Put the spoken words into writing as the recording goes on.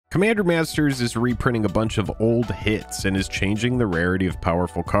Commander Masters is reprinting a bunch of old hits and is changing the rarity of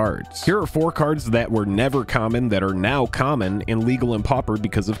powerful cards. Here are 4 cards that were never common that are now common and legal in Pauper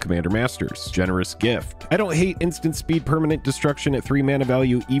because of Commander Masters. Generous Gift. I don't hate instant speed permanent destruction at 3 mana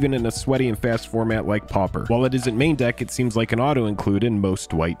value even in a sweaty and fast format like Pauper. While it isn't main deck, it seems like an auto-include in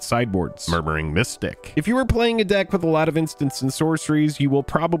most white sideboards. Murmuring Mystic. If you were playing a deck with a lot of instants and sorceries, you will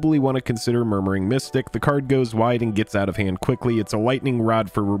probably want to consider Murmuring Mystic. The card goes wide and gets out of hand quickly. It's a lightning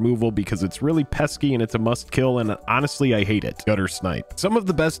rod for removal because it's really pesky and it's a must kill, and honestly I hate it. Gutter Snipe. Some of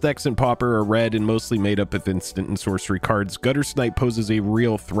the best decks in Pauper are red and mostly made up of instant and sorcery cards. Gutter Snipe poses a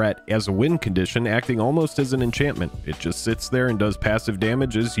real threat as a win condition, acting almost as an enchantment. It just sits there and does passive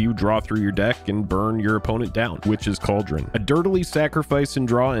damage as you draw through your deck and burn your opponent down. Witch's Cauldron. A dirtily sacrifice and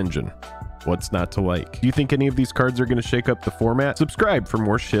draw engine. What's not to like? Do you think any of these cards are going to shake up the format? Subscribe for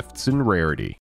more shifts in Rarity.